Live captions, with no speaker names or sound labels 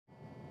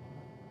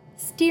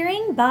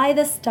Steering by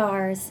the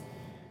stars.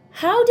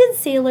 How did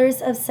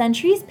sailors of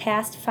centuries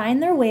past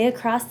find their way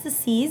across the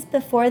seas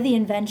before the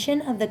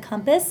invention of the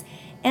compass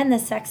and the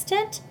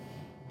sextant?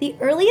 The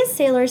earliest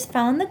sailors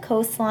found the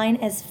coastline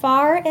as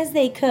far as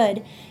they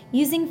could,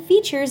 using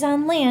features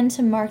on land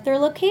to mark their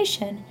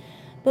location.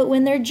 But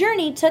when their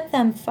journey took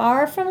them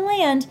far from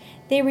land,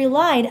 they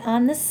relied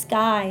on the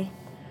sky.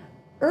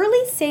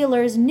 Early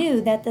sailors knew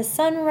that the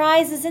sun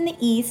rises in the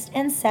east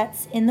and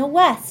sets in the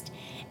west,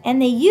 and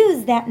they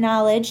used that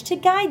knowledge to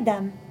guide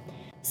them.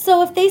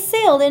 So if they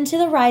sailed into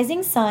the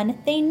rising sun,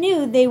 they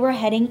knew they were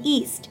heading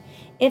east.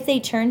 If they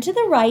turned to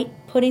the right,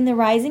 putting the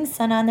rising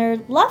sun on their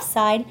left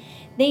side,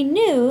 they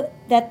knew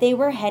that they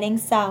were heading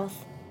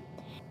south.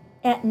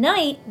 At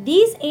night,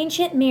 these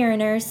ancient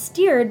mariners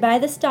steered by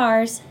the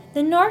stars.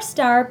 The North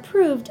Star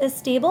proved a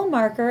stable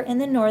marker in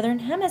the northern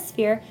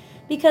hemisphere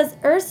because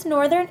Earth's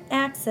northern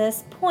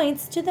axis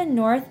points to the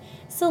north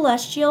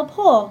celestial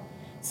pole.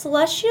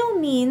 Celestial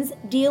means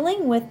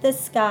dealing with the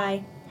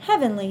sky,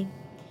 heavenly.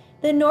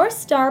 The North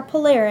Star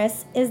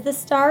Polaris is the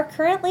star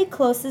currently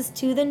closest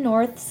to the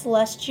north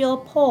celestial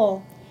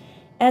pole.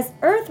 As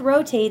Earth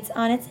rotates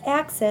on its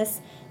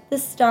axis, the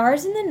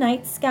stars in the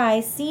night sky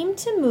seem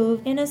to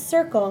move in a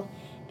circle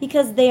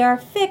because they are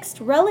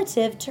fixed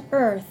relative to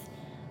Earth.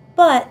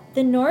 But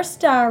the North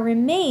Star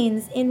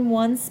remains in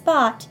one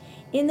spot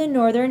in the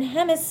northern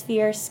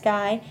hemisphere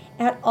sky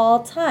at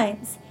all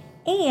times,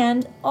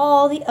 and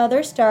all the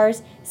other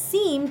stars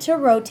seem to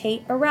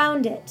rotate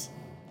around it.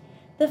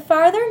 The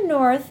farther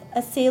north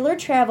a sailor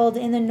traveled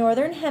in the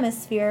northern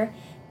hemisphere,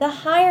 the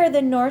higher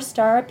the North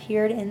Star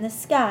appeared in the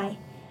sky.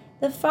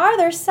 The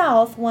farther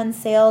south one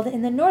sailed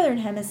in the northern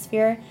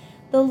hemisphere,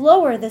 the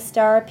lower the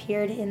star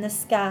appeared in the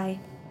sky.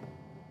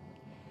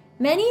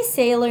 Many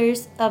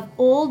sailors of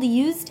old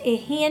used a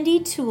handy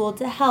tool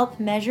to help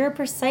measure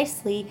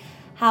precisely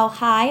how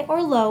high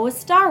or low a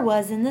star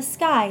was in the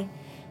sky: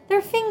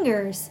 their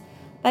fingers.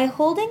 By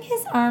holding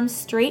his arms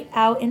straight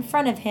out in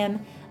front of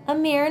him, a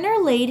mariner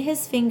laid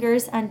his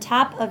fingers on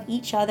top of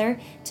each other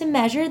to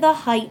measure the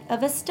height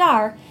of a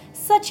star,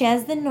 such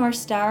as the North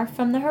Star,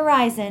 from the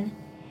horizon.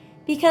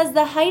 Because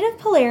the height of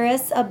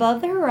Polaris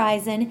above the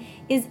horizon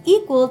is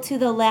equal to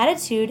the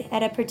latitude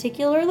at a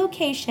particular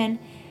location,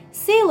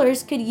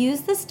 sailors could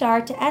use the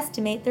star to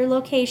estimate their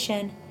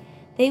location.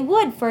 They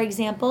would, for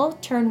example,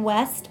 turn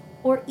west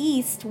or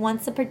east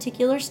once a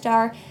particular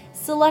star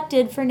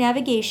selected for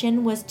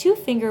navigation was 2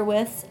 finger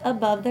widths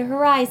above the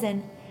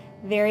horizon.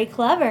 Very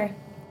clever.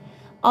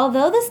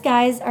 Although the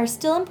skies are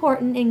still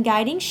important in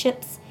guiding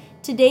ships,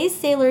 today's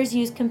sailors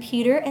use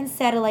computer and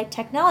satellite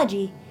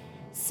technology,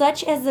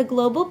 such as the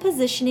Global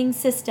Positioning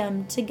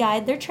System, to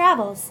guide their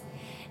travels.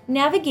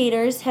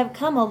 Navigators have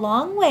come a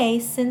long way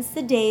since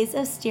the days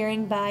of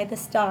steering by the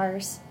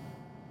stars.